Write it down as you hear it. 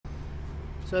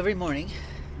So every morning,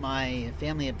 my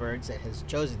family of birds that has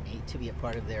chosen me to be a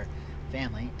part of their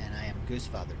family, and I am goose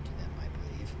father to them,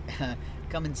 I believe,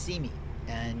 come and see me.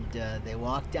 And they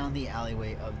walk down the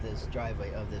alleyway of this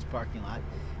driveway of this parking lot,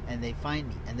 and they find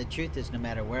me. And the truth is, no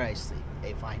matter where I sleep,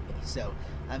 they find me. So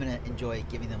I'm going to enjoy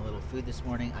giving them a little food this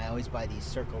morning. I always buy these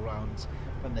circle rounds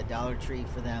from the Dollar Tree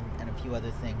for them and a few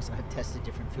other things. And I've tested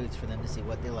different foods for them to see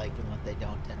what they like and what they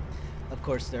don't. And of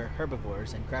course, they're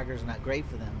herbivores, and crackers are not great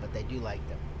for them, but they do like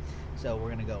them. So we're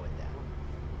going to go with that.